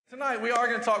Tonight, we are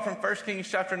going to talk from 1 Kings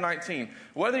chapter 19.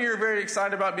 Whether you're very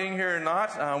excited about being here or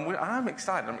not, I'm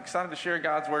excited. I'm excited to share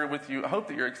God's word with you. I hope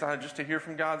that you're excited just to hear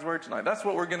from God's word tonight. That's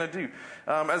what we're going to do.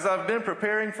 As I've been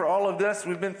preparing for all of this,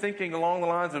 we've been thinking along the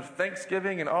lines of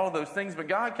Thanksgiving and all of those things, but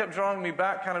God kept drawing me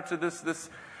back kind of to this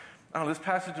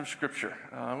passage of Scripture.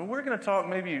 We're going to talk,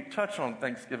 maybe touch on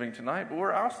Thanksgiving tonight, but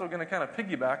we're also going to kind of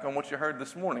piggyback on what you heard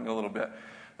this morning a little bit.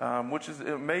 Which is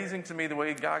amazing to me the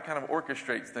way God kind of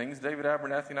orchestrates things. David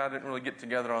Abernathy and I didn't really get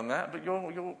together on that, but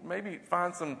you'll maybe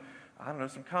find some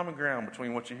common ground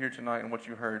between what you hear tonight and what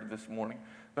you heard this morning.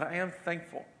 But I am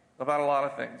thankful about a lot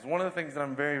of things. One of the things that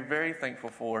I'm very, very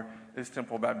thankful for is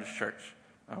Temple Baptist Church,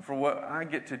 for what I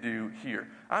get to do here.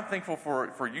 I'm thankful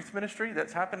for youth ministry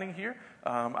that's happening here.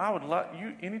 I would love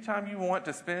you, anytime you want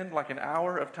to spend like an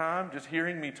hour of time just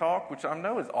hearing me talk, which I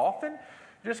know is often,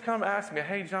 just come ask me,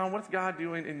 hey, John, what's God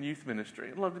doing in youth ministry?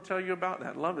 I'd love to tell you about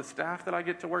that. I love the staff that I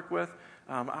get to work with.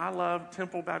 I love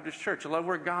Temple Baptist Church. I love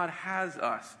where God has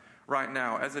us right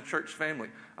now as a church family.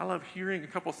 I love hearing a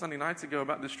couple Sunday nights ago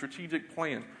about the strategic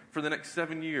plan for the next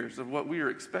 7 years of what we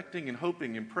are expecting and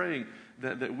hoping and praying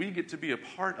that we get to be a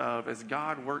part of as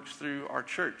God works through our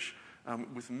church,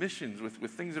 with missions, with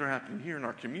things that are happening here in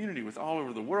our community, with all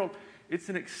over the world. It's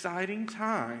an exciting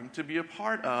time to be a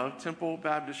part of Temple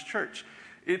Baptist Church.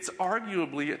 It's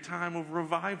arguably a time of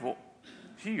revival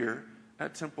here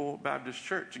at Temple Baptist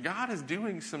Church. God is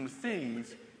doing some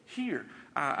things here.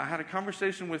 I had a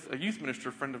conversation with a youth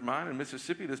minister friend of mine in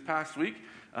Mississippi this past week,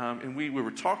 and we were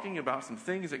talking about some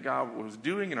things that God was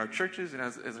doing in our churches, and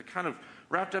as I kind of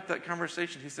wrapped up that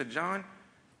conversation, he said, John,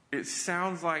 it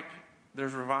sounds like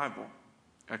there's revival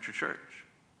at your church.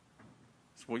 I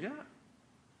said, well, yeah.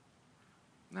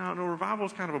 Now, revival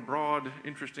is kind of a broad,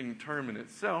 interesting term in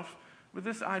itself, but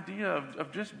this idea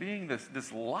of just being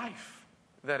this life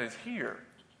that is here,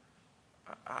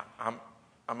 I'm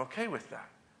okay with that.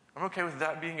 I'm okay with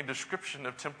that being a description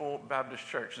of Temple Baptist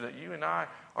Church, that you and I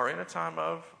are in a time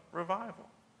of revival.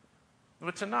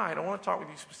 But tonight, I want to talk with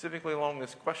you specifically along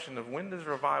this question of when does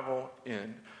revival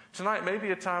end? Tonight may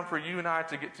be a time for you and I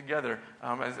to get together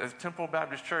as Temple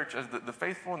Baptist Church, as the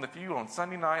faithful and the few on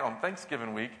Sunday night, on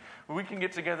Thanksgiving week, where we can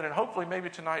get together and hopefully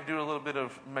maybe tonight do a little bit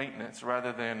of maintenance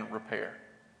rather than repair.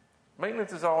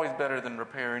 Maintenance is always better than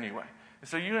repair anyway. And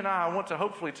so you and I want to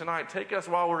hopefully tonight take us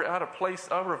while we're at a place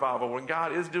of revival, when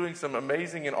God is doing some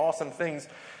amazing and awesome things,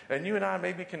 and you and I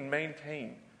maybe can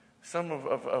maintain some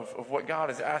of what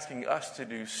God is asking us to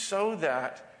do so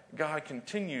that God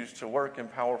continues to work in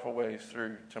powerful ways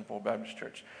through Temple Baptist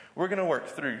Church. We're going to work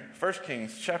through 1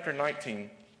 Kings chapter 19,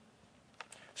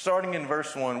 starting in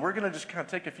verse 1. We're going to just kind of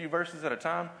take a few verses at a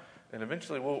time, and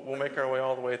eventually we'll make our way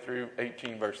all the way through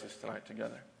 18 verses tonight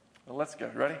together. Well, let's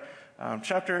go. Ready?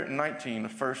 Chapter 19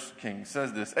 of 1 Kings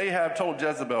says this. Ahab told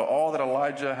Jezebel all that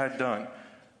Elijah had done.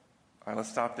 All right, let's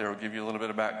stop there. We'll give you a little bit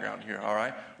of background here, all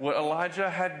right? What Elijah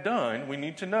had done, we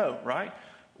need to know, right?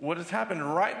 What has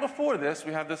happened right before this,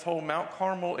 we have this whole Mount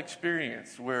Carmel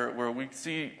experience where we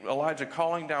see Elijah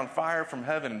calling down fire from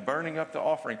heaven and burning up the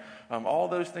offering, all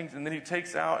those things. And then he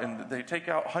takes out, and they take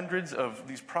out hundreds of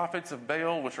these prophets of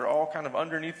Baal, which are all kind of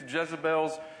underneath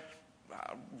Jezebel's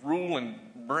rule and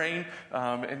reign.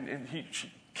 And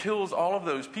she kills all of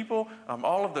those people,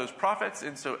 all of those prophets.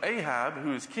 And so Ahab,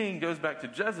 who is king, goes back to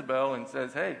Jezebel and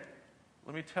says, hey,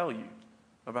 let me tell you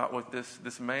about what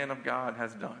this man of God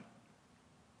has done.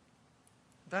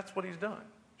 That's what he's done.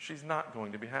 She's not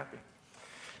going to be happy.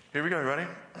 Here we go, ready?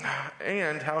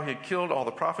 And how he had killed all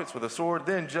the prophets with a sword.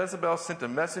 Then Jezebel sent a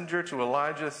messenger to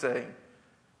Elijah saying,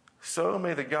 so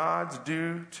may the gods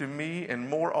do to me and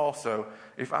more also,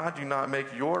 if I do not make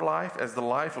your life as the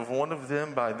life of one of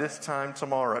them by this time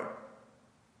tomorrow.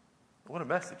 What a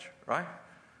message, right?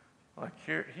 Like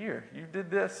here, you did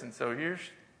this, and so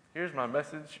here's my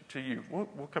message to you.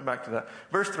 We'll come back to that.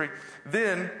 Verse 3,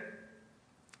 then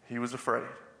he was afraid.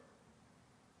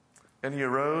 And he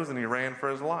arose and he ran for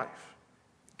his life.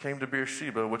 Came to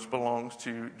Beersheba, which belongs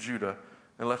to Judah,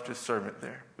 and left his servant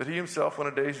there. But he himself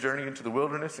went a day's journey into the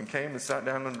wilderness and came and sat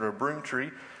down under a broom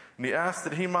tree. And he asked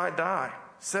that he might die,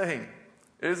 saying,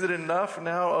 is it enough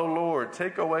now, O Lord?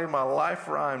 Take away my life,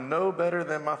 for I am no better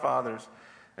than my fathers.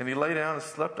 And he lay down and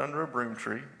slept under a broom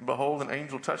tree. And behold, an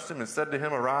angel touched him and said to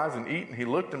him, arise and eat. And he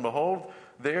looked, and behold,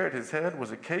 there at his head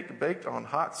was a cake baked on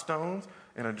hot stones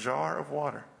and a jar of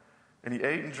water. And he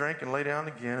ate and drank and lay down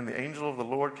again. And the angel of the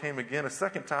Lord came again a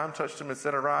second time, touched him and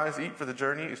said, arise, eat, for the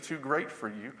journey is too great for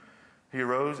you. He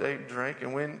arose, ate and drank,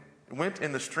 and went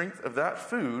in the strength of that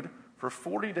food for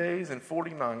 40 days and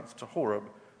 40 nights to Horeb,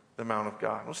 the Mount of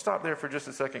God. We'll stop there for just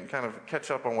a second and kind of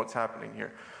catch up on what's happening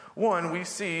here. One, we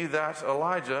see that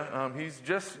Elijah, he's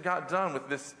just got done with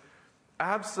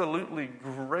absolutely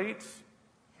great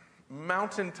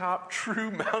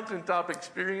true mountaintop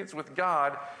experience with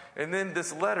God. And then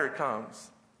this letter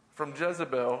comes from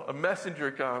Jezebel. A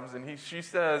messenger comes, and she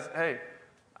says, hey,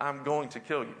 I'm going to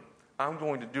kill you. I'm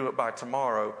going to do it by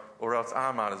tomorrow, or else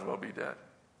I might as well be dead.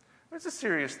 It's a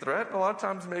serious threat. A lot of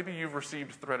times maybe you've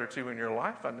received a threat or two in your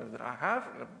life. I know that I have.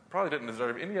 I probably didn't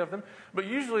deserve any of them. But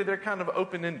usually they're kind of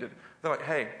open-ended. They're like,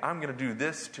 hey, I'm going to do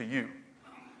this to you.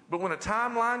 But when a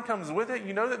timeline comes with it,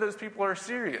 you know that those people are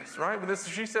serious, right? When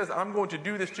she says, I'm going to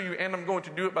do this to you, and I'm going to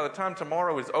do it by the time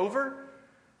tomorrow is over,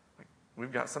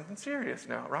 we've got something serious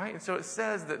now, right? And so it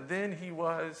says that then he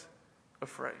was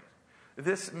afraid.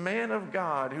 This man of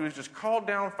God who has just called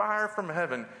down fire from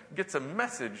heaven gets a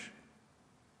message,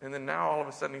 and then now all of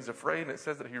a sudden he's afraid, and it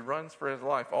says that he runs for his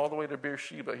life all the way to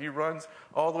Beersheba. He runs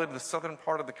all the way to the southern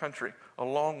part of the country, a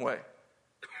long way.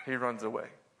 He runs away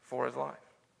for his life.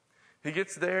 He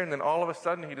gets there, and then all of a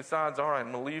sudden he decides, all right,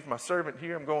 I'm going to leave my servant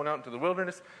here. I'm going out into the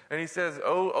wilderness. And he says,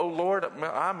 oh Lord,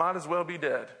 I might as well be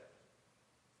dead.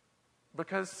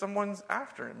 Because someone's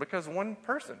after him. Because one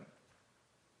person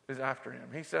is after him.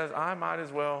 He says, I might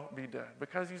as well be dead.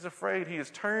 Because he's afraid. He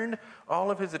has turned all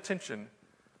of his attention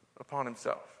upon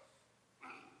himself.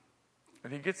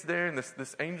 And he gets there, and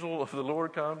this angel of the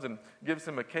Lord comes and gives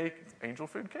him a cake. It's angel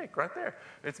food cake right there.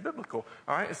 It's biblical.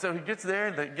 All right, so he gets there,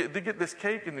 and they get this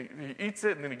cake, and he eats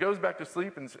it, and then he goes back to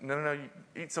sleep, and no, you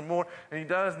eat some more. And he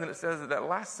does, and then it says that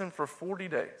lasts him for 40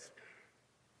 days.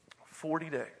 40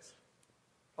 days.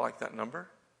 I like that number.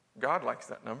 God likes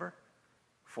that number.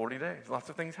 40 days. Lots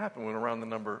of things happen when around the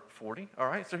number 40. All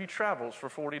right, so he travels for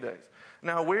 40 days.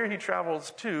 Now, where he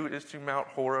travels to is to Mount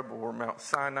Horeb or Mount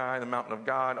Sinai, the mountain of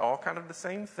God, all kind of the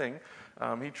same thing.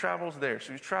 He travels there.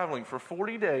 So he's traveling for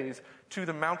 40 days to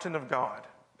the mountain of God.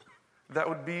 That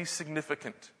would be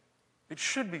significant. It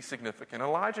should be significant.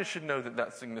 Elijah should know that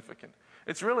that's significant.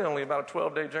 It's really only about a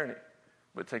 12-day journey,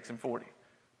 but it takes him 40.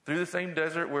 Through the same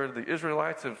desert where the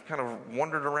Israelites have kind of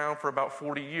wandered around for about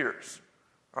 40 years.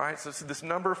 All right, so this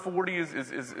number 40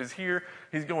 is here.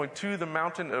 He's going to the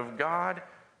mountain of God.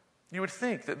 You would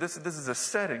think that this is a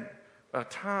setting, a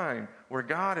time where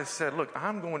God has said, look,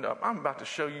 I'm about to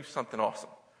show you something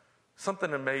awesome,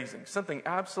 something amazing, something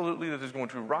absolutely that is going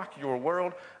to rock your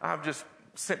world. I've just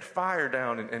sent fire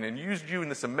down and used you in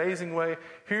this amazing way.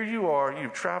 Here you are.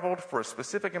 You've traveled for a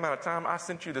specific amount of time. I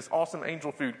sent you this awesome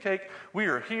angel food cake. We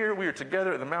are here. We are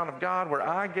together at the Mount of God where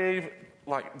I gave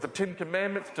the 10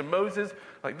 Commandments to Moses.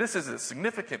 This is a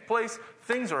significant place.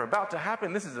 Things are about to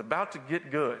happen. This is about to get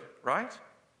good, right?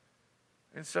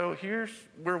 And so here's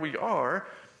where we are.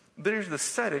 There's the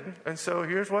setting. And so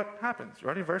here's what happens.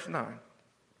 Ready? Verse 9.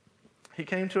 He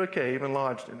came to a cave and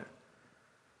lodged in it.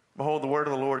 Behold, the word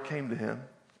of the Lord came to him,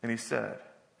 and he said,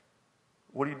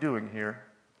 what are you doing here,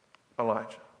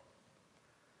 Elijah?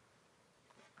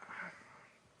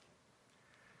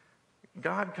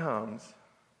 God comes,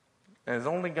 as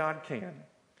only God can,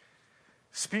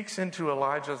 speaks into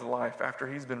Elijah's life after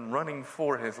he's been running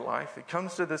for his life. He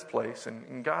comes to this place,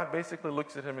 and God basically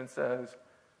looks at him and says,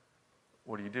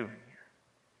 what are you doing here?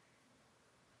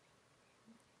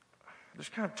 There's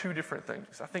kind of two different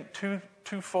things. I think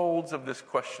two folds of this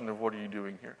question of what are you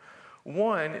doing here.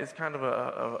 One is kind of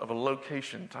a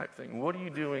location type thing. What are you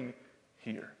doing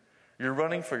here? You're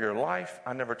running for your life.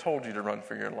 I never told you to run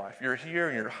for your life. You're here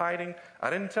and you're hiding. I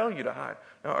didn't tell you to hide.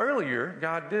 Now, earlier,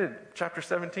 God did. Chapter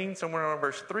 17, somewhere around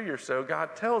verse 3 or so,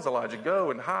 God tells Elijah, go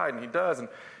and hide, and he does,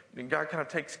 and God kind of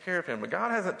takes care of him. But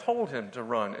God hasn't told him to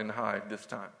run and hide this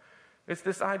time. It's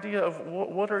this idea of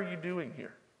what are you doing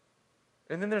here?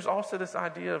 And then there's also this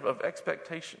idea of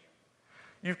expectation.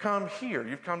 You've come here.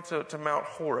 You've come to Mount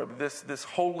Horeb, this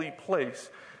holy place,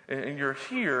 and you're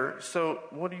here, so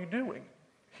what are you doing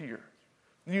here?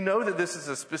 You know that this is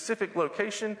a specific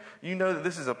location. You know that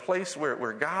this is a place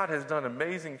where God has done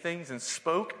amazing things and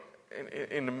spoke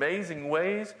in amazing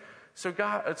ways. So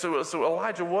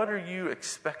Elijah, what are you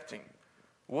expecting?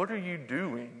 What are you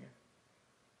doing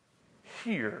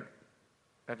here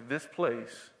at this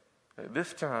place, at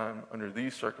this time, under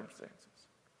these circumstances?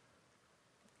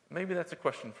 Maybe that's a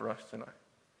question for us tonight.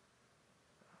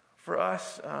 For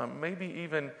us, maybe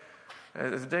even,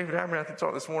 as David Abernathy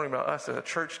talked this morning about us as a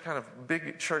church, kind of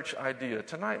big church idea.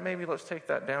 Tonight, maybe let's take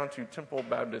that down to Temple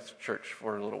Baptist Church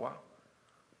for a little while.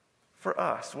 For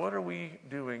us, what are we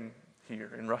doing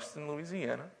here in Ruston,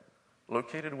 Louisiana,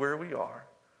 located where we are?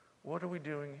 What are we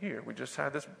doing here? We just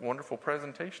had this wonderful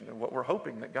presentation of what we're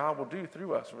hoping that God will do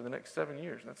through us over the next 7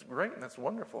 years. That's great and that's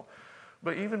wonderful.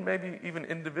 But even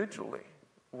individually,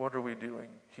 what are we doing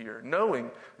here? Knowing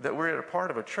that we're a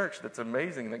part of a church that's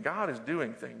amazing, that God is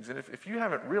doing things. And if you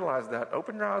haven't realized that,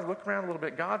 open your eyes, look around a little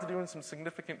bit. God's doing some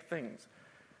significant things.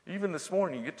 Even this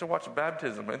morning, you get to watch a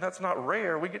baptism, and that's not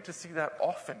rare. We get to see that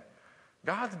often.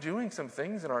 God's doing some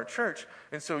things in our church.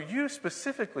 And so you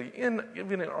specifically,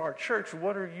 even in our church,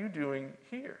 what are you doing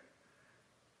here?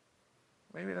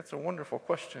 Maybe that's a wonderful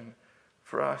question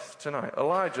for us tonight.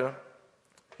 Elijah,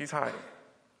 he's hiding.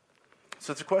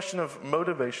 So it's a question of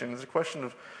motivation. It's a question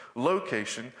of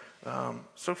location.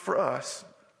 So for us,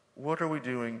 what are we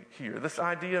doing here? This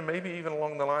idea, maybe even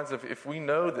along the lines of if we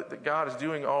know that God is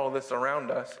doing all of this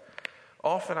around us,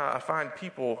 often I find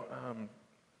people,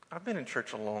 I've been in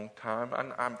church a long time.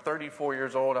 I'm 34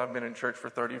 years old. I've been in church for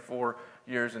 34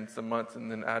 years and some months,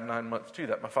 and then add 9 months to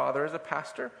that. My father is a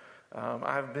pastor.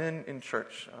 I've been in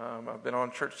church. I've been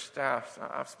on church staffs.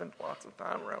 I've spent lots of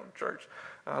time around church.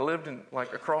 I lived in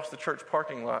across the church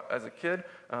parking lot as a kid,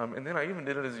 and then I even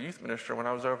did it as a youth minister when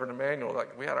I was over in Emmanuel.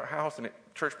 We had our house, and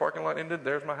church parking lot ended.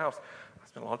 There's my house. I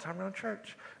spent a lot of time around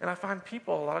church, and I find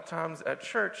people a lot of times at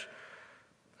church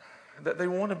that they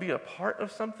want to be a part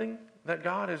of something that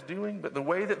God is doing, but the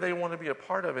way that they want to be a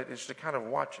part of it is to kind of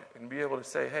watch it and be able to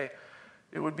say, hey,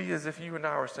 it would be as if you and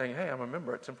I were saying, hey, I'm a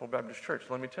member at Temple Baptist Church.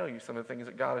 Let me tell you some of the things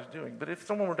that God is doing. But if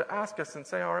someone were to ask us and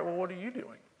say, all right, well, what are you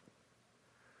doing?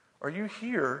 Are you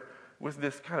here with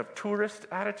this kind of tourist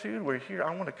attitude where here,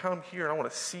 I want to come here and I want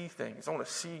to see things. I want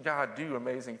to see God do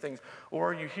amazing things.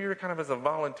 Or are you here kind of as a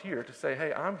volunteer to say,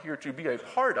 hey, I'm here to be a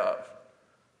part of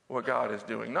what God is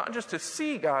doing. Not just to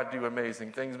see God do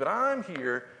amazing things, but I'm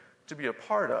here to be a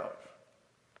part of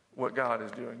what God is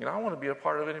doing. And I want to be a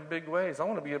part of it in big ways. I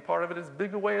want to be a part of it as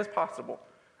big a way as possible.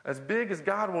 As big as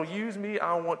God will use me,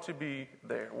 I want to be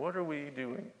there. What are we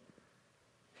doing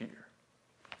here?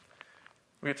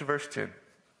 We get to verse 10.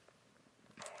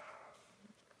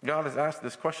 God has asked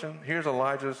this question. Here's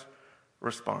Elijah's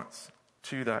response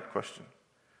to that question.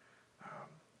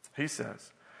 He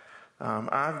says,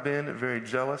 I've been very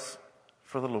jealous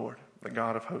for the Lord, the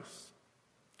God of hosts.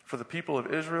 For the people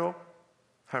of Israel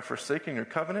have forsaken your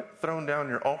covenant, thrown down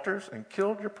your altars, and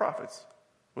killed your prophets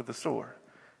with the sword.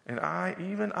 And I,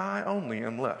 even I only,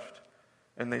 am left,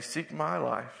 and they seek my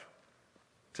life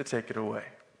to take it away.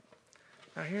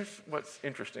 Now here's what's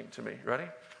interesting to me. Ready?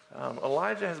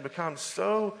 Elijah has become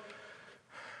so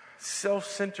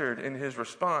self-centered in his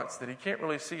response that he can't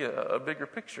really see a bigger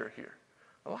picture here.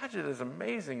 Elijah is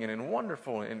amazing and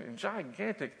wonderful and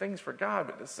gigantic things for God,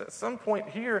 but at some point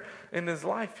here in his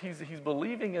life, he's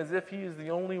believing as if he is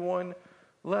the only one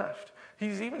left.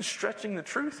 He's even stretching the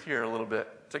truth here a little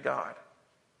bit to God.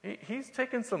 He's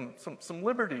taking some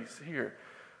liberties here.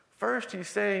 First, he's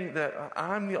saying that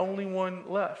I'm the only one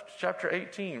left. Chapter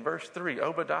 18, verse 3,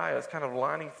 Obadiah is kind of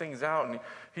lining things out, and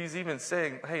he's even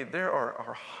saying, hey, there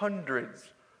are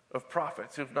hundreds of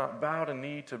prophets who've not bowed a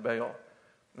knee to Baal.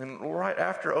 And right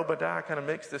after Obadiah kind of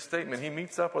makes this statement, he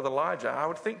meets up with Elijah. I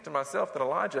would think to myself that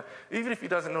Elijah, even if he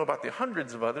doesn't know about the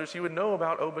hundreds of others, he would know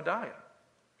about Obadiah.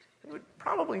 He would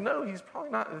probably know he's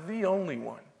probably not the only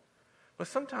one. But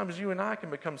sometimes you and I can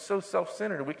become so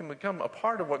self-centered, we can become a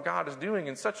part of what God is doing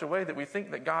in such a way that we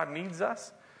think that God needs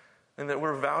us and that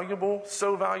we're valuable,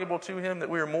 so valuable to him that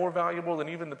we are more valuable than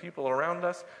even the people around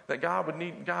us, that God would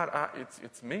need,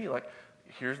 it's me,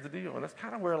 here's the deal. And that's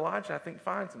kind of where Elijah, I think,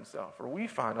 finds himself, or we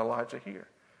find Elijah here.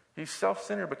 He's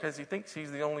self-centered because he thinks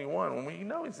he's the only one, when we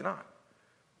know he's not.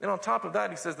 And on top of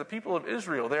that, he says, the people of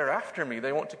Israel, they're after me.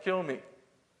 They want to kill me.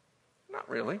 Not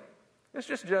really. It's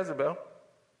just Jezebel.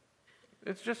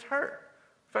 It's just her.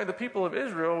 In fact, the people of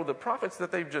Israel, the prophets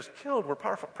that they've just killed were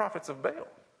prophets of Baal.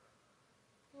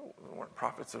 They weren't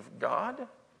prophets of God,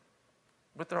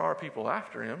 but there are people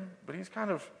after him. But he's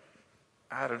kind of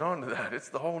added on to that. It's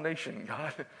the whole nation,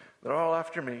 God. They're all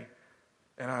after me,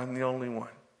 and I'm the only one.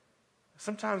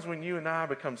 Sometimes when you and I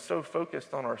become so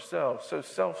focused on ourselves, so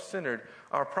self-centered,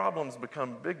 our problems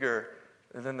become bigger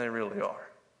than they really are.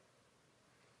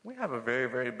 We have a very,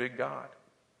 very big God.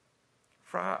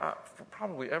 For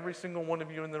probably every single one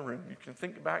of you in the room, you can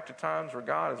think back to times where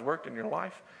God has worked in your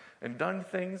life and done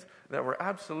things that were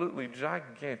absolutely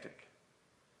gigantic.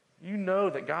 You know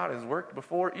that God has worked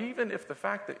before, even if the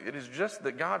fact that it is just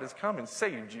that God has come and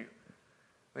saved you.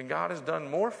 Then God has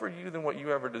done more for you than what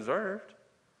you ever deserved.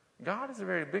 God is a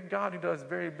very big God who does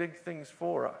very big things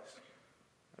for us.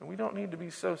 And we don't need to be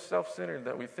so self-centered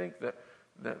that we think that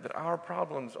our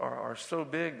problems are so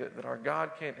big that our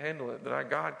God can't handle it, that our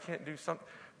God can't do something.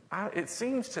 It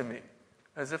seems to me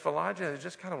as if Elijah has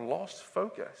just kind of lost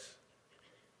focus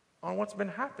on what's been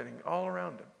happening all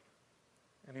around him.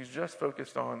 And he's just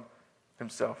focused on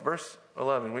himself. Verse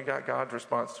 11, we got God's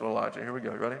response to Elijah. Here we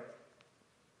go. Ready?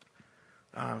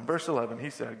 Verse 11, he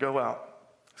said, "Go out,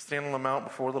 stand on the mount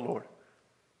before the Lord.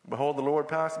 Behold, the Lord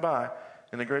passed by,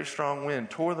 and a great strong wind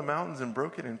tore the mountains and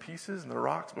broke it in pieces and the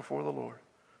rocks before the Lord.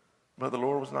 But the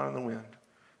Lord was not in the wind.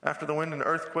 After the wind, an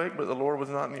earthquake, but the Lord was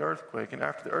not in the earthquake. And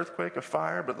after the earthquake, a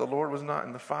fire, but the Lord was not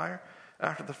in the fire.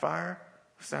 After the fire,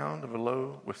 the sound of a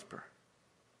low whisper."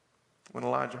 When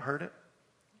Elijah heard it,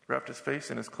 he wrapped his face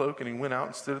in his cloak, and he went out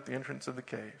and stood at the entrance of the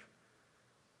cave.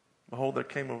 Behold, there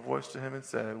came a voice to him and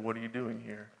said, "What are you doing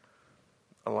here,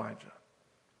 Elijah?"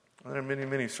 And there are many,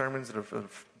 many sermons that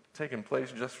have taken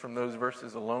place just from those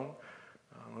verses alone,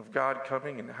 of God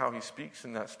coming and how he speaks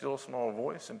in that still small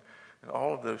voice and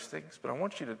all of those things. But I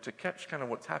want you to catch kind of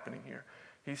what's happening here.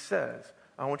 He says,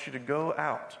 "I want you to go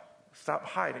out. Stop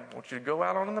hiding. I want you to go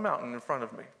out on the mountain in front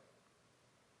of me."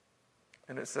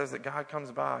 And it says that God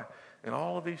comes by and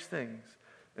all of these things.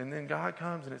 And then God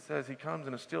comes, and it says he comes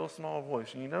in a still small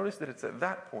voice. And you notice that it's at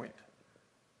that point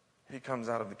he comes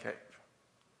out of the cave.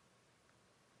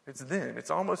 It's then.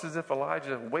 It's almost as if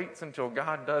Elijah waits until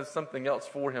God does something else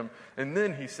for him. And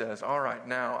then he says, "All right,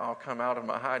 now I'll come out of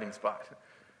my hiding spot.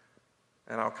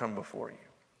 And I'll come before you."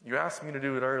 You asked me to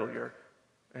do it earlier.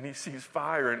 And he sees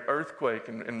fire and earthquake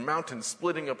and mountains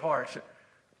splitting apart.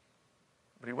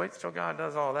 But he waits till God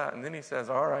does all that. And then he says,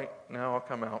 "All right, now I'll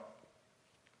come out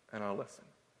and I'll listen."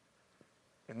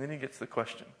 And then he gets the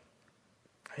question.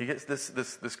 He gets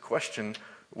this question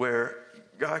where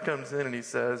God comes in and he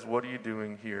says, "What are you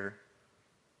doing here,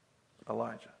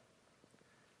 Elijah?"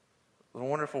 The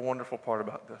wonderful, wonderful part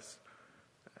about this,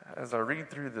 as I read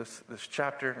through this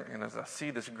chapter and as I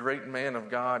see this great man of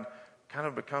God kind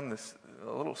of become a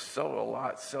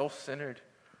lot self-centered,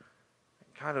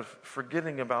 kind of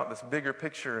forgetting about this bigger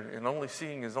picture and only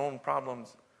seeing his own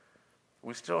problems,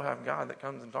 we still have God that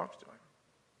comes and talks to him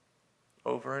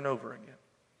over and over again.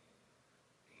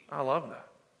 I love that.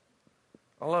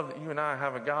 I love that you and I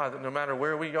have a God that no matter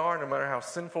where we are, no matter how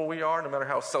sinful we are, no matter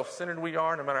how self-centered we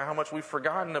are, no matter how much we've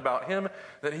forgotten about him,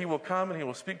 that he will come and he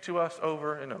will speak to us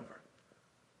over and over.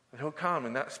 That he'll come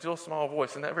in that still small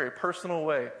voice, in that very personal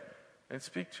way, and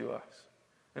speak to us.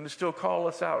 And to still call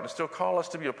us out, to still call us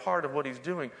to be a part of what he's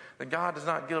doing. That God does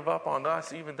not give up on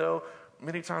us, even though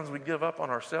many times we give up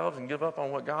on ourselves and give up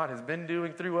on what God has been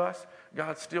doing through us.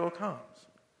 God still comes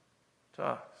to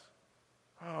us.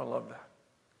 Oh, I love that.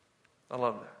 I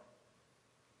love that.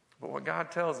 But what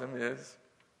God tells him is,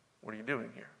 "What are you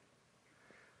doing here?"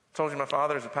 I told you my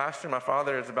father is a pastor. My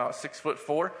father is about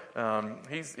 6'4".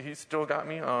 He's still got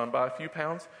me by a few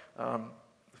pounds.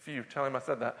 Tell him I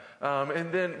said that.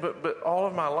 But all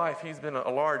of my life, he's been a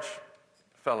large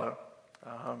fellow.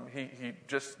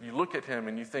 You look at him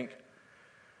and you think,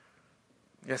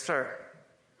 "Yes, sir.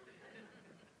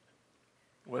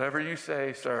 Whatever you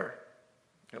say, sir."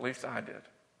 At least I did.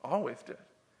 Always did.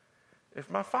 If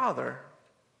my father,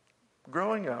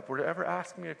 growing up, were to ever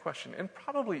ask me a question, and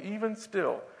probably even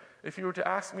still, if he were to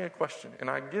ask me a question and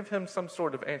I give him some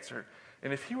sort of answer,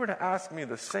 and if he were to ask me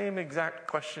the same exact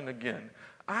question again,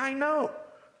 I know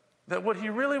that what he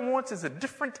really wants is a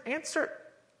different answer.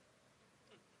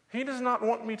 He does not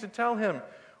want me to tell him,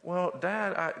 "Well,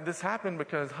 Dad, this happened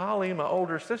because Holly, my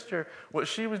older sister, what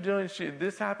she was doing,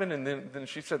 this happened, and then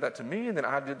she said that to me, and then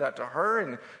I did that to her,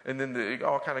 and then it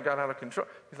all kind of got out of control."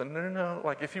 He's like, no.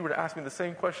 Like, if he were to ask me the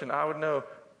same question, I would know,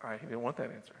 all right, he didn't want that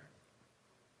answer.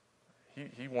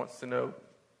 He wants to know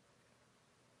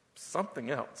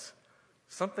something else,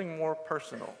 something more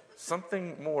personal,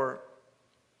 something more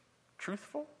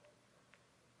truthful.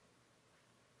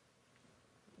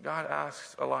 God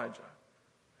asks Elijah.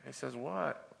 He says,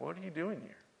 What are you doing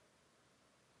here?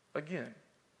 Again,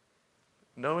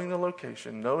 knowing the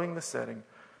location, knowing the setting,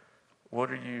 what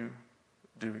are you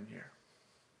doing here?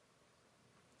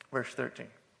 Verse 13.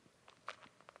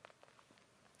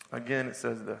 Again, it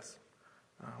says this.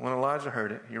 When Elijah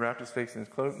heard it, he wrapped his face in his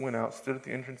cloak and went out, stood at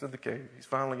the entrance of the cave. He's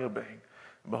finally obeying.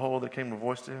 And behold, there came a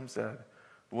voice to him and said,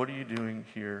 "What are you doing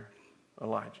here,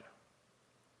 Elijah?"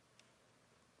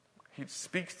 He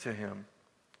speaks to him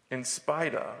in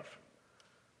spite of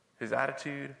his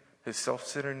attitude, his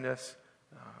self-centeredness,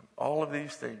 all of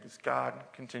these things. God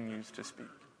continues to speak.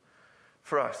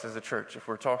 For us as a church, if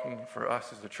we're talking for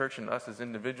us as a church and us as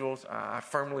individuals, I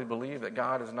firmly believe that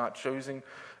God is not choosing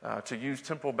to use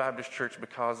Temple Baptist Church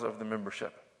because of the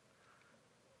membership.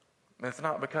 And it's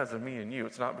not because of me and you.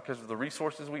 It's not because of the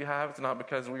resources we have. It's not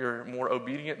because we are more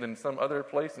obedient than some other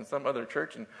place and some other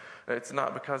church. And it's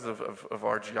not because of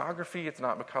our geography. It's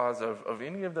not because of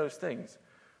any of those things.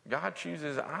 God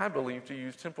chooses, I believe, to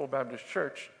use Temple Baptist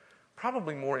Church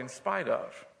probably more in spite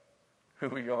of who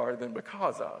we are than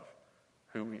because of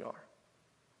who we are.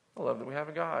 I love that we have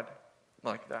a God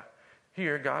like that.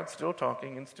 Here, God's still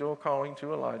talking and still calling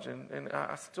to Elijah. And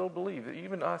I still believe that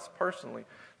even us personally,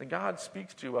 that God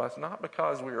speaks to us not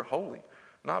because we are holy,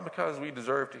 not because we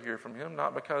deserve to hear from him,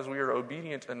 not because we are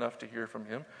obedient enough to hear from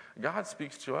him. God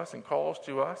speaks to us and calls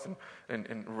to us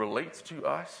and relates to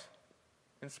us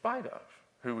in spite of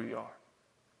who we are.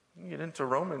 You get into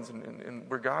Romans and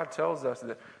where God tells us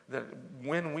that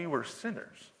when we were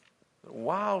sinners,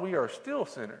 while we are still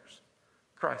sinners,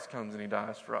 Christ comes and he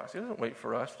dies for us. He doesn't wait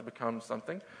for us to become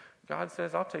something. God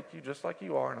says, I'll take you just like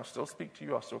you are, and I'll still speak to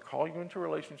you. I'll still call you into a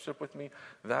relationship with me.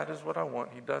 That is what I want.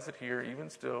 He does it here,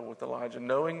 even still with Elijah.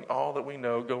 Knowing all that we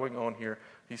know going on here,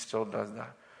 he still does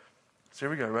that. So here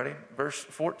we go. Ready? Verse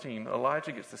 14.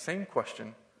 Elijah gets the same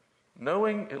question,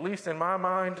 knowing, at least in my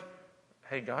mind,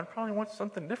 hey, God probably wants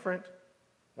something different,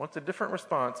 wants a different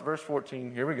response. Verse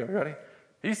 14. Here we go. Ready?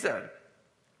 He said,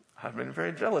 I've been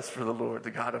very jealous for the Lord,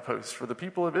 the God of hosts, for the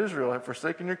people of Israel have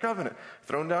forsaken your covenant,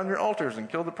 thrown down your altars, and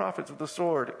killed the prophets with the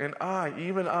sword. And I,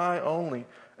 even I only,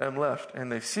 am left,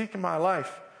 and they seek my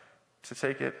life to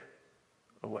take it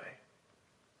away.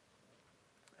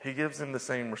 He gives them the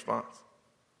same response.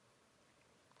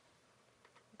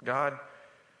 God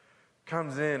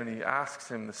comes in and he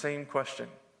asks him the same question.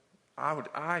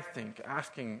 I think,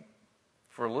 asking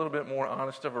for a little bit more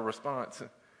honest of a response.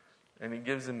 And he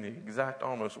gives him the exact,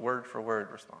 almost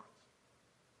word-for-word response.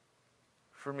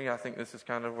 For me, I think this is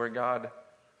kind of where God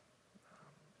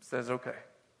says, okay,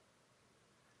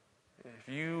 if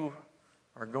you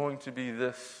are going to be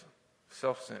this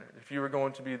self-centered, if you are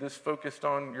going to be this focused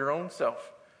on your own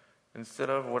self instead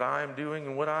of what I am doing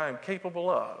and what I am capable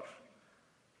of,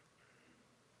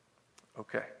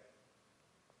 okay.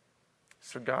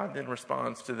 So God then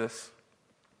responds to this,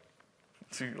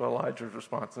 to Elijah's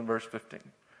response in verse 15.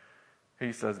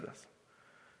 He says this,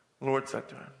 the Lord said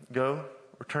to him, go,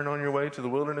 return on your way to the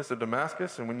wilderness of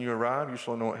Damascus, and when you arrive, you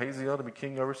shall anoint Hazael to be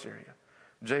king over Syria.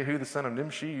 Jehu, the son of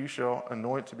Nimshi, you shall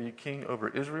anoint to be king over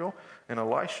Israel, and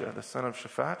Elisha, the son of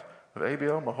Shaphat, of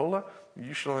Abel, Maholah,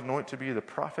 you shall anoint to be the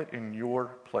prophet in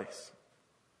your place.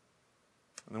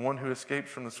 And the one who escapes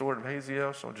from the sword of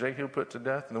Hazael shall Jehu put to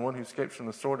death, and the one who escapes from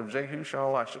the sword of Jehu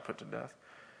shall Elisha put to death.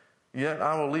 Yet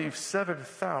I will leave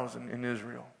 7,000 in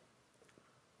Israel,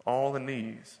 all the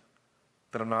knees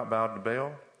that have not bowed to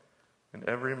Baal, and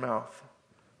every mouth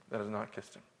that has not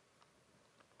kissed him.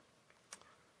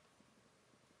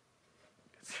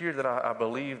 It's here that I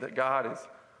believe that God is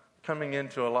coming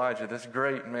into Elijah, this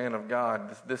great man of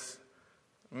God, this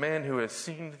man who has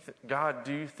seen God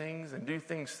do things and do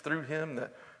things through him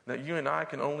that you and I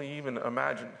can only even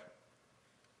imagine.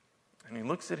 And he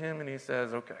looks at him and he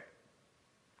says, okay,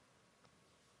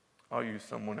 I'll use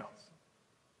someone else.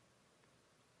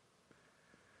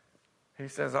 He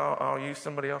says, I'll use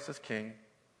somebody else as king.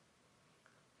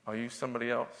 I'll use somebody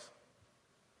else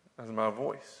as my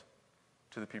voice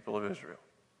to the people of Israel.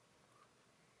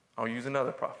 I'll use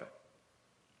another prophet.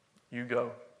 You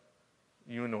go.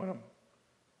 You anoint him.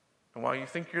 And while you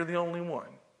think you're the only one,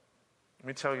 let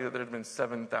me tell you that there's been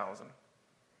 7,000.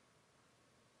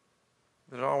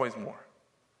 There's always more.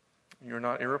 You're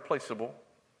not irreplaceable.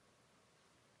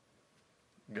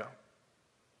 Go.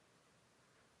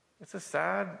 It's a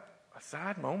sad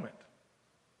moment.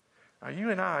 Now,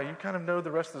 you and I, you kind of know the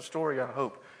rest of the story, I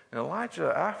hope. And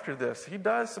Elijah, after this, he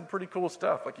does some pretty cool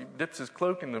stuff. Like he dips his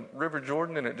cloak in the River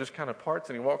Jordan and it just kind of parts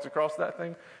and he walks across that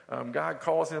thing. God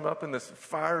calls him up in this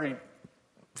fiery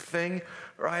thing,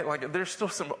 right? Like there's still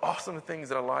some awesome things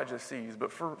that Elijah sees.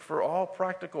 But for all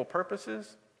practical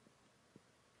purposes,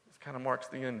 this kind of marks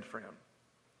the end for him.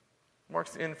 It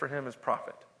marks the end for him as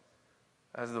prophet,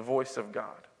 as the voice of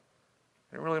God.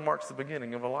 It really marks the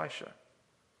beginning of Elisha.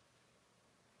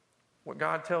 What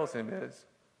God tells him is,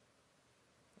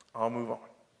 I'll move on.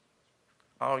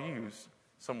 I'll use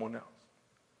someone else.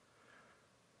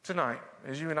 Tonight,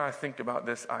 as you and I think about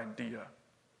this idea,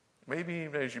 maybe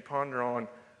even as you ponder on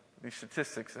these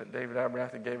statistics that David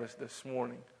Abernathy gave us this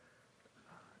morning,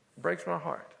 it breaks my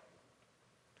heart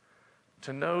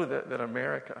to know that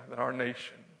America, that our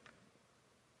nation,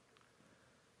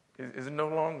 is no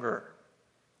longer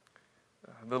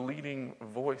the leading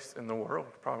voice in the world,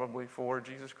 probably, for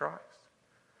Jesus Christ.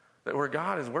 That where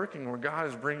God is working, where God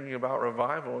is bringing about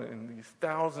revival in these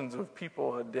thousands of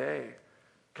people a day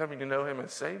coming to know him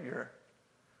as Savior,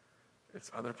 it's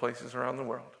other places around the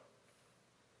world.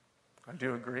 I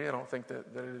do agree. I don't think that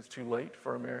it is too late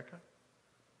for America.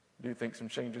 I do think some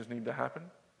changes need to happen.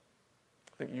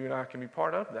 I think you and I can be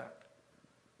part of that.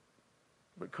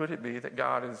 But could it be that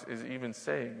God is even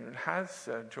saying, and has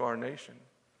said to our nation,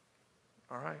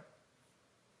 all right,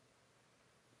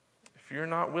 if you're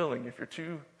not willing, if you're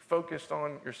too focused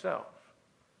on yourself,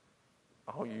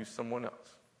 I'll use someone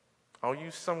else. I'll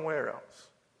use somewhere else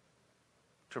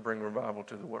to bring revival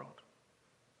to the world,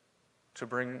 to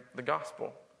bring the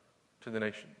gospel to the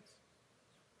nations.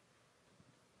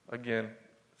 Again,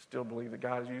 still believe that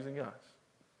God is using us.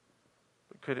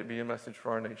 But could it be a message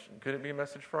for our nation? Could it be a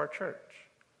message for our church?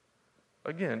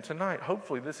 Again, tonight,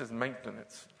 hopefully this is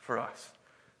maintenance for us,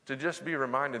 to just be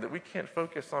reminded that we can't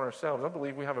focus on ourselves. I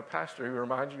believe we have a pastor who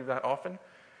reminds you of that often.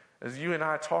 As you and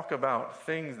I talk about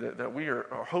things that we are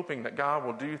hoping that God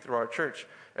will do through our church,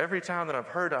 every time that I've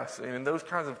heard us, and in those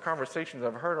kinds of conversations,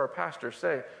 I've heard our pastor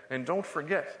say, and don't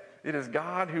forget, it is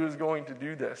God who is going to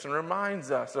do this, and reminds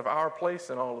us of our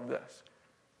place in all of this.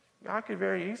 God could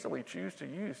very easily choose to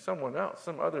use someone else,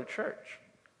 some other church.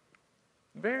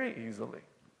 Very easily.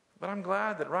 But I'm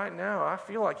glad that right now I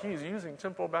feel like He's using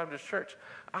Temple Baptist Church.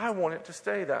 I want it to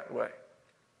stay that way.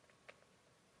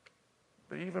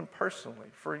 But even personally,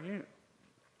 for you,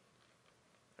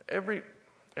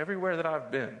 everywhere that I've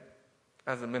been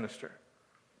as a minister,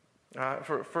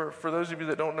 for those of you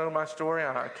that don't know my story,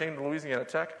 I came to Louisiana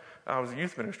Tech. I was a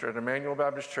youth minister at Emmanuel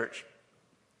Baptist Church.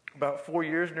 About 4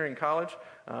 years during college,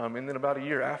 and then about a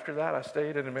year after that, I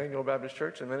stayed at Emmanuel Baptist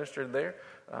Church and ministered there.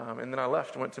 And then I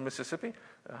left, went to Mississippi,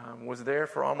 was there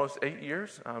for almost 8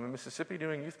 years in Mississippi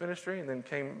doing youth ministry, and then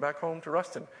came back home to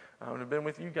Ruston. And have been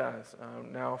with you guys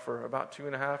now for about a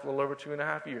little over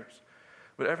 2.5 years.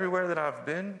 But everywhere that I've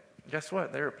been, guess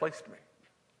what? They replaced me.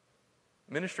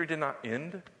 Ministry did not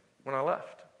end when I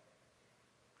left.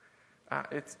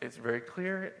 It's very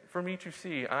clear for me to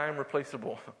see I am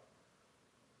replaceable.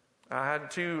 I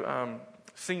had 2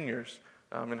 seniors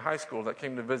in high school that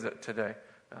came to visit today.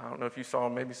 I don't know if you saw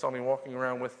me walking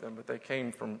around with them, but they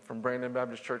came from Brandon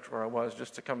Baptist Church where I was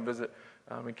just to come visit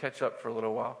and catch up for a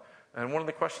little while. And one of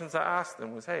the questions I asked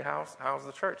them was, hey, how's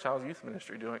the church? How's youth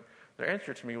ministry doing? Their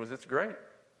answer to me was, it's great.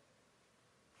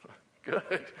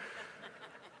 Good.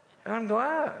 And I'm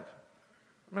glad.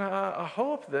 I mean, I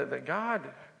hope that God,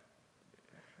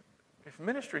 if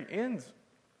ministry ends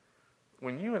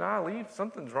when you and I leave,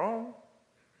 something's wrong.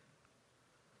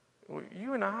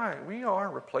 You and I, we are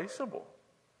replaceable.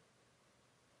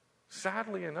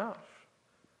 Sadly enough.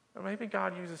 Or maybe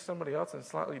God uses somebody else in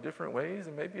slightly different ways,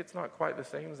 and maybe it's not quite the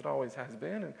same as it always has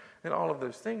been, and all of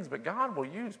those things, but God will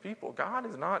use people. God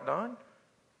is not done.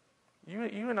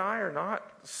 You and I are not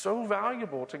so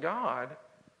valuable to God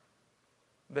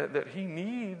that He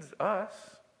needs us.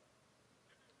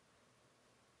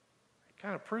 He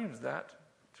kind of proves that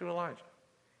to Elijah.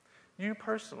 You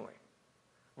personally,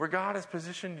 where God has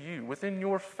positioned you within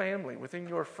your family, within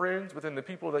your friends, within the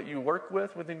people that you work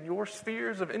with, within your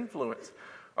spheres of influence,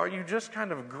 are you just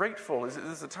kind of grateful? Is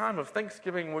this a time of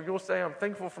Thanksgiving where you'll say, I'm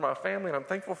thankful for my family, and I'm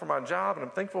thankful for my job, and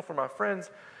I'm thankful for my friends,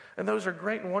 and those are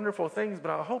great and wonderful things, but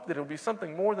I hope that it'll be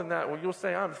something more than that, where you'll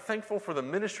say, I'm thankful for the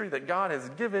ministry that God has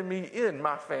given me in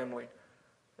my family,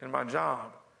 in my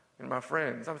job, and my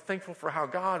friends. I'm thankful for how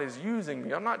God is using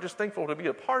me. I'm not just thankful to be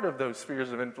a part of those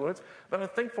spheres of influence, but I'm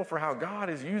thankful for how God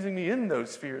is using me in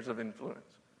those spheres of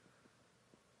influence.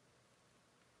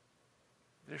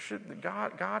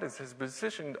 God has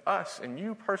positioned us and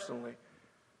you personally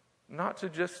not to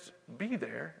just be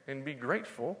there and be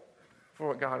grateful for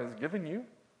what God has given you,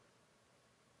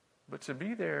 but to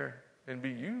be there and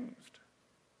be used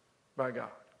by God.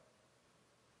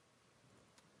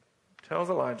 Tells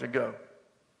Elijah,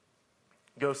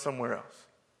 go somewhere else.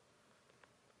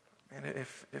 And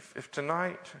if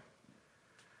tonight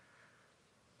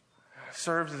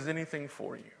serves as anything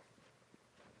for you,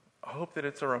 I hope that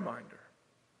it's a reminder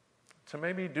to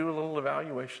maybe do a little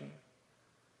evaluation,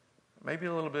 maybe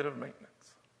a little bit of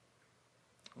maintenance.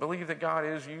 I believe that God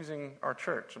is using our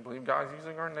church. I believe God is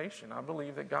using our nation. I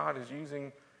believe that God is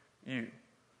using you.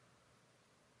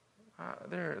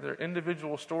 There are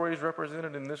individual stories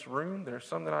represented in this room. There's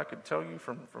some that I could tell you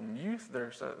from youth.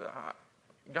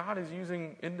 God is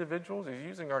using individuals. He's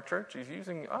using our church. He's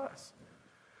using us.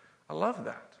 I love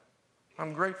that.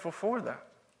 I'm grateful for that.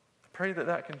 I pray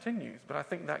that continues. But I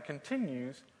think that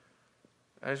continues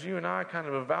as you and I kind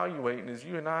of evaluate, and as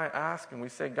you and I ask and we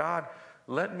say, God,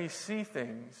 let me see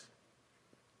things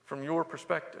from your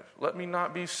perspective. Let me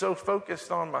not be so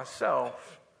focused on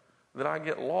myself that I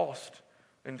get lost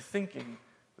in thinking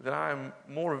that I am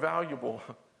more valuable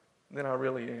than I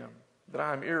really am, that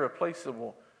I am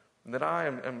irreplaceable, that I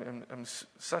am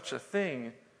such a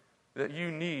thing that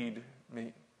you need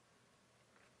me.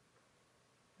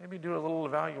 Maybe do a little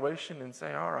evaluation and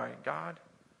say, all right, God,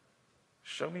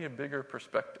 show me a bigger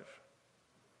perspective.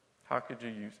 How could you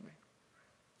use me?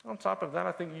 On top of that,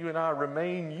 I think you and I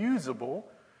remain usable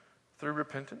through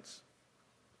repentance.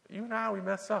 You and I, we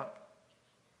mess up.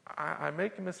 I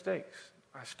make mistakes.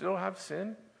 I still have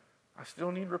sin. I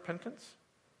still need repentance.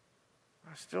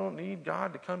 I still need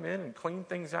God to come in and clean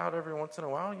things out every once in a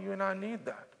while. You and I need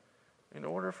that in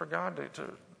order for God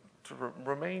to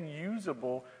remain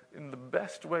usable in the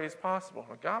best ways possible.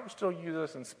 God will still use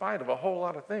us in spite of a whole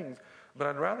lot of things, but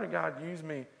I'd rather God use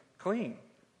me clean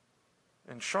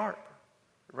and sharp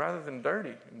rather than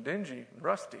dirty and dingy and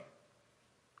rusty.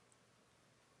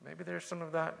 Maybe there's some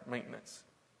of that maintenance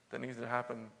that needs to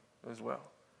happen as well.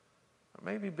 Or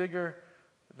maybe bigger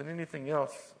than anything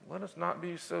else, let us not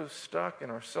be so stuck in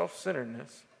our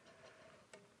self-centeredness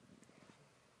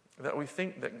that we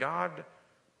think that God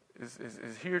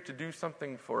is here to do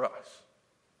something for us.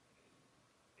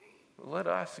 But let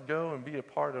us go and be a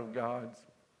part of God's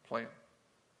plan.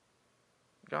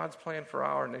 God's plan for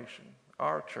our nation,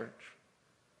 our church,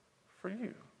 for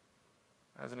you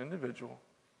as an individual,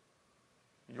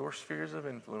 your spheres of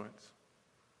influence.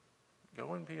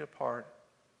 Go and be a part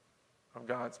of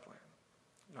God's plan.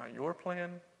 Not your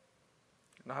plan,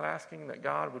 not asking that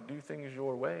God would do things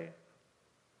your way,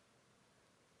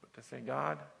 but to say,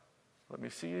 God, let me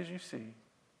see as you see,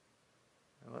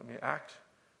 and let me act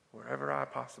wherever I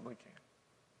possibly can.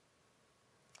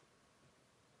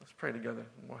 Let's pray together,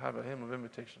 and we'll have a hymn of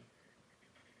invitation.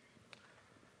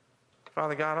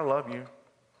 Father God, I love you.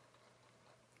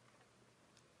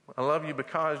 I love you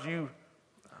because you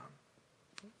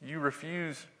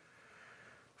refuse,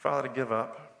 Father, to give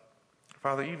up.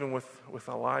 Father, even with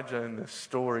Elijah in this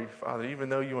story, Father, even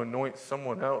though you anoint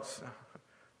someone else,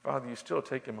 Father, you still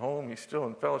take him home. He's still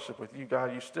in fellowship with you,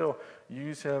 God. You still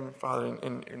use him, Father,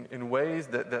 in ways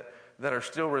that are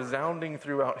still resounding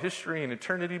throughout history and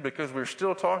eternity because we're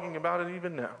still talking about it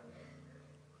even now.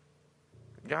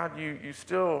 God, you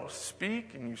still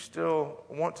speak and you still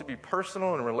want to be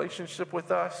personal in a relationship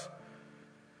with us.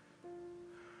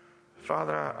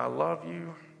 Father, I love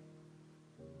you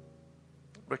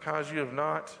because you have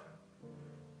not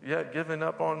yet given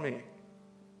up on me.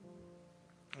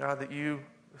 God, that you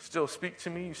still speak to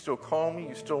me, you still call me,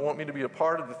 you still want me to be a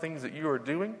part of the things that you are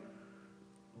doing.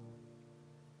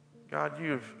 God,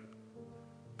 you've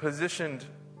positioned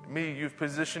me, you've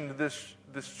positioned this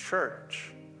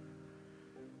church,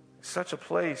 such a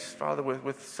place, Father,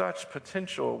 with such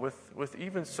potential, with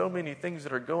even so many things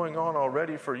that are going on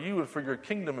already for you and for your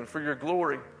kingdom and for your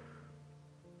glory.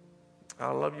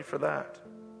 I love you for that.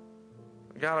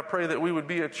 God, I pray that we would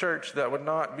be a church that would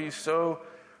not be so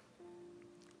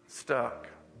stuck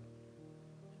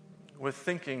with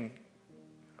thinking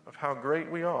of how great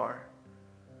we are.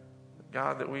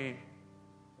 God, that we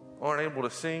aren't able to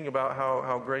sing about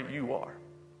how great you are.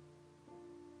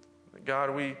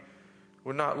 God, we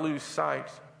would not lose sight.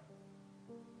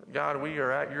 God, we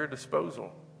are at your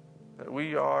disposal. That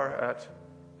we are at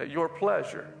your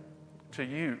pleasure to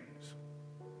use.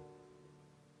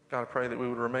 God, I pray that we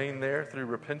would remain there through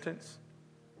repentance.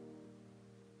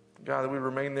 God, that we would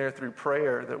remain there through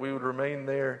prayer, that we would remain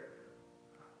there,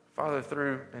 Father,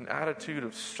 through an attitude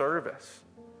of service.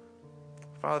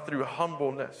 Father, through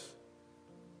humbleness.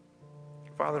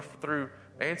 Father, through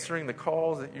answering the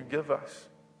calls that you give us,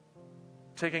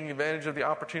 taking advantage of the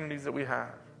opportunities that we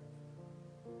have.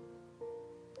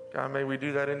 God, may we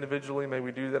do that individually. May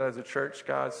we do that as a church,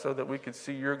 God, so that we could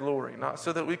see your glory. Not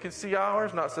so that we could see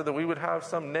ours, not so that we would have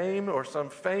some name or some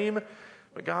fame,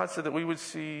 but God, so that we would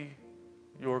see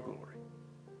your glory.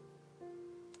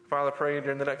 Father, pray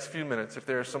during the next few minutes, if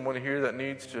there is someone here that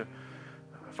needs to,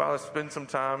 Father, spend some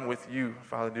time with you,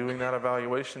 Father, doing that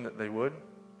evaluation, that they would.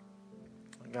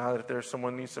 God, if there's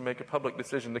someone who needs to make a public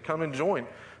decision to come and join.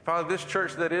 Father, this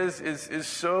church that is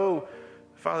so,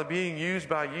 Father, being used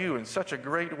by you in such a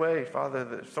great way, Father,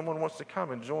 that if someone wants to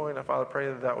come and join, I, Father,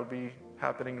 pray that would be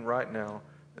happening right now,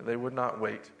 that they would not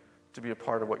wait to be a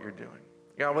part of what you're doing.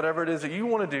 God, whatever it is that you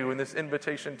want to do in this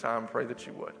invitation time, pray that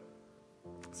you would.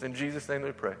 It's in Jesus' name that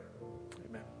we pray.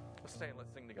 Amen. Let's stand,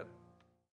 let's sing together.